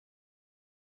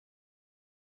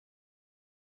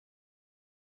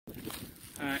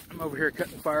Alright, I'm over here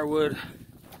cutting firewood.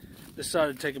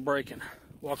 Decided to take a break and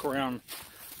walk around.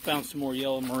 Found some more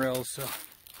yellow morels, so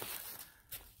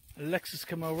Alexis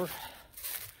come over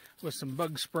with some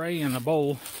bug spray and a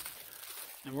bowl,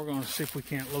 and we're going to see if we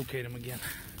can't locate them again.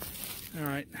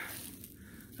 Alright,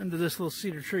 under this little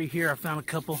cedar tree here I found a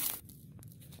couple.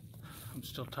 I'm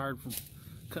still tired from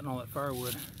cutting all that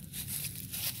firewood.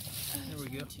 There we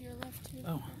go. To your left too.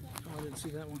 Oh, I didn't see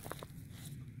that one.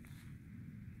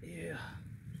 Yeah,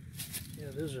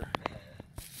 those are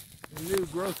new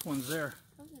growth ones there.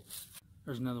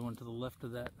 There's another one to the left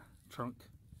of that trunk.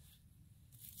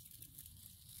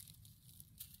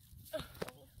 And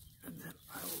then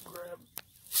I will grab.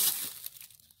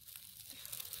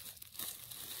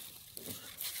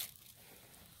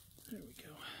 There we go.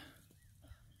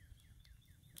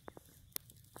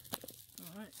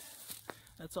 All right.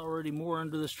 That's already more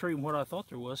under this tree than what I thought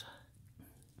there was.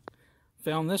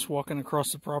 Found this walking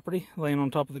across the property, laying on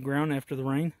top of the ground after the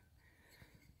rain.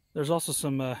 There's also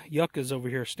some yuccas over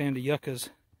here, stand of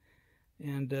yuccas.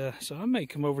 And so I may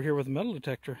come over here with a metal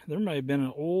detector. There may have been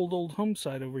an old home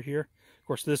site over here. Of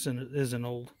course, this isn't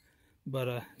old, but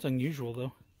it's unusual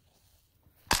though.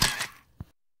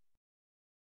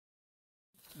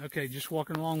 Okay, just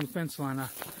walking along the fence line, I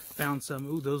found some.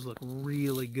 Ooh, those look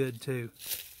really good too.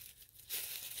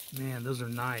 Man, those are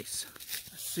nice.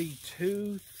 I see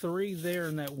 2, 3 there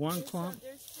in that one clump.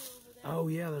 There's 2 over there. Oh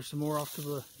yeah, there's some more off to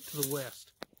the west.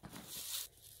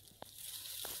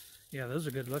 Yeah, those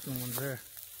are good looking ones there.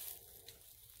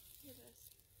 Look at this.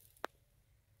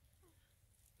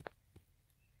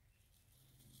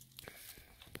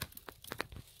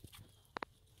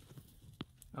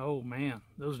 Oh man,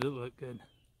 those do look good.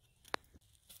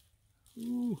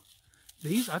 Ooh,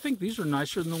 I think these are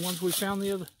nicer than the ones we found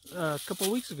the other couple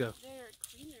of weeks ago. They're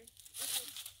cleaner.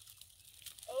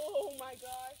 Oh my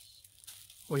gosh.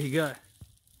 What you got?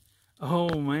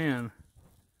 Oh man,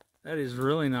 that is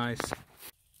really nice.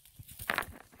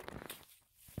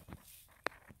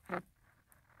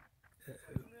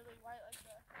 Really white like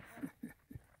that.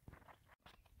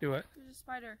 Do what? There's a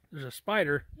spider. There's a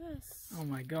spider? Yes. Oh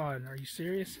my god, are you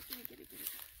serious? Get it.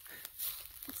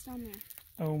 It's down there.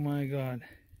 Oh my god.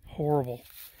 Horrible.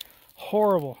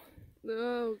 Horrible.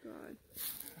 Oh god.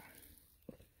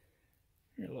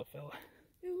 Here, little fella.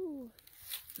 Ew.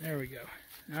 There we go.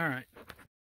 Alright.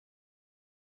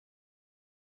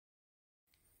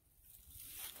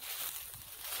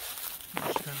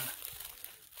 Just kind of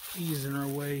easing our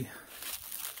way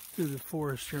through the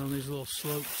forest here on these little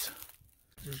slopes.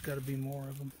 There's got to be more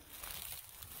of them.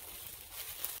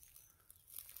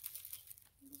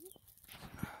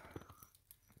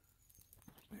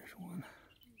 There's one.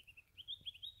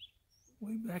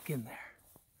 Way back in there.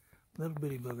 Little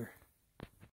bitty booger.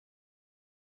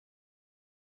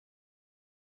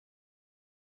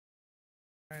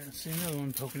 Alright, I see another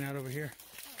one poking out over here.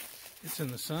 It's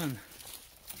in the sun.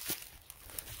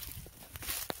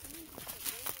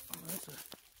 Oh,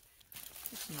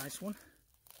 that's a nice one.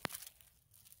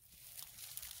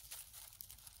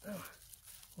 Oh,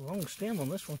 a long stem on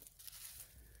this one.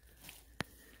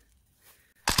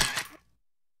 I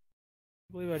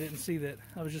believe I didn't see that.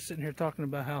 I was just sitting here talking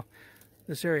about how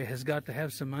this area has got to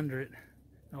have some under it.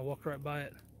 I walked right by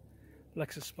it.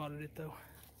 Lexus spotted it though.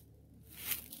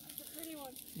 That's a pretty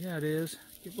one. Yeah, it is.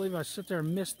 Can't believe I sit there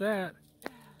and missed that.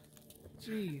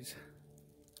 Jeez.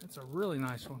 That's a really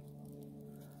nice one.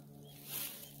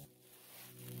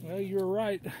 Well, you're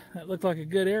right. That looked like a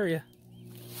good area.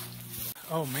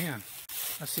 Oh man,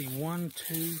 I see 1,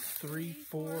 2, 3,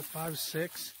 4, 5,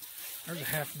 6. There's a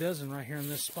half dozen right here in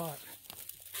this spot.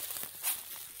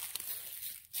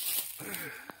 Look at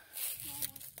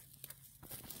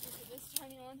this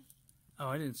tiny one. Oh,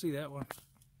 I didn't see that one.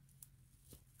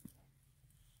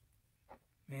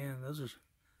 Man, those are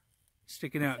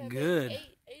sticking out good.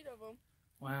 8 of them.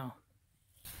 Wow.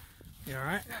 You all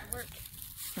right? Work.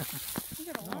 You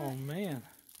got a lot. Oh man,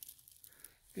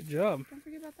 good job. Don't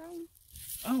forget about that one.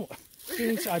 Oh,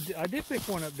 I did pick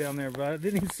one up down there, but I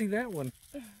didn't even see that one.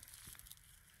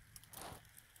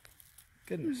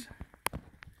 Goodness.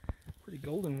 Pretty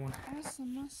golden one.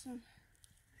 Awesome.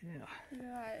 Yeah. Look at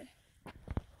that.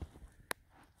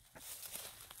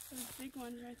 Those big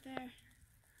ones right there.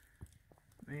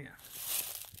 Man.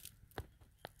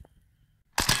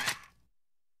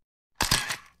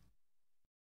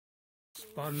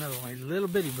 Spot another one, a little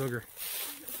bitty booger.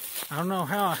 I don't know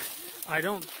how I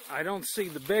don't see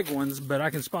the big ones, but I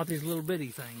can spot these little bitty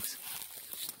things.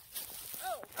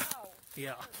 Oh wow.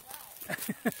 Yeah.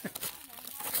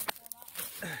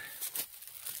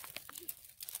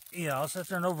 Yeah, I'll sit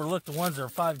there and overlook the ones that are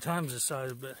 5 times the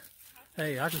size, but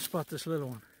hey, I can spot this little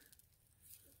one.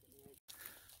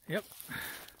 Yep.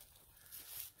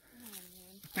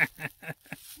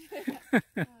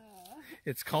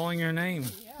 It's calling your name.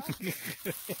 Yeah.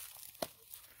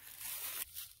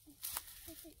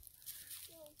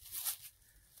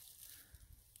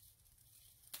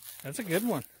 That's a good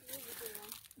one. It is a good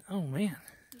one. Oh man,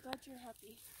 I'm glad you're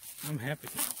happy. I'm happy.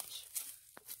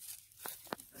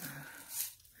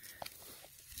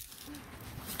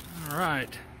 All right,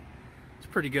 it's a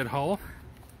pretty good haul.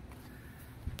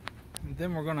 And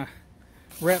then we're gonna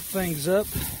wrap things up,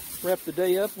 wrap the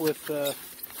day up with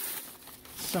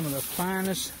some of the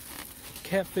finest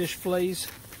catfish fillets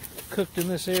cooked in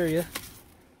this area.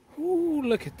 Ooh,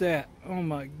 look at that. Oh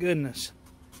my goodness.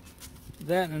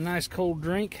 That and a nice cold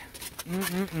drink.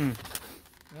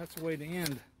 That's a way to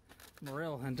end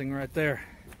morel hunting right there.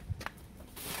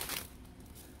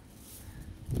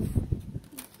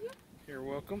 You're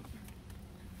welcome.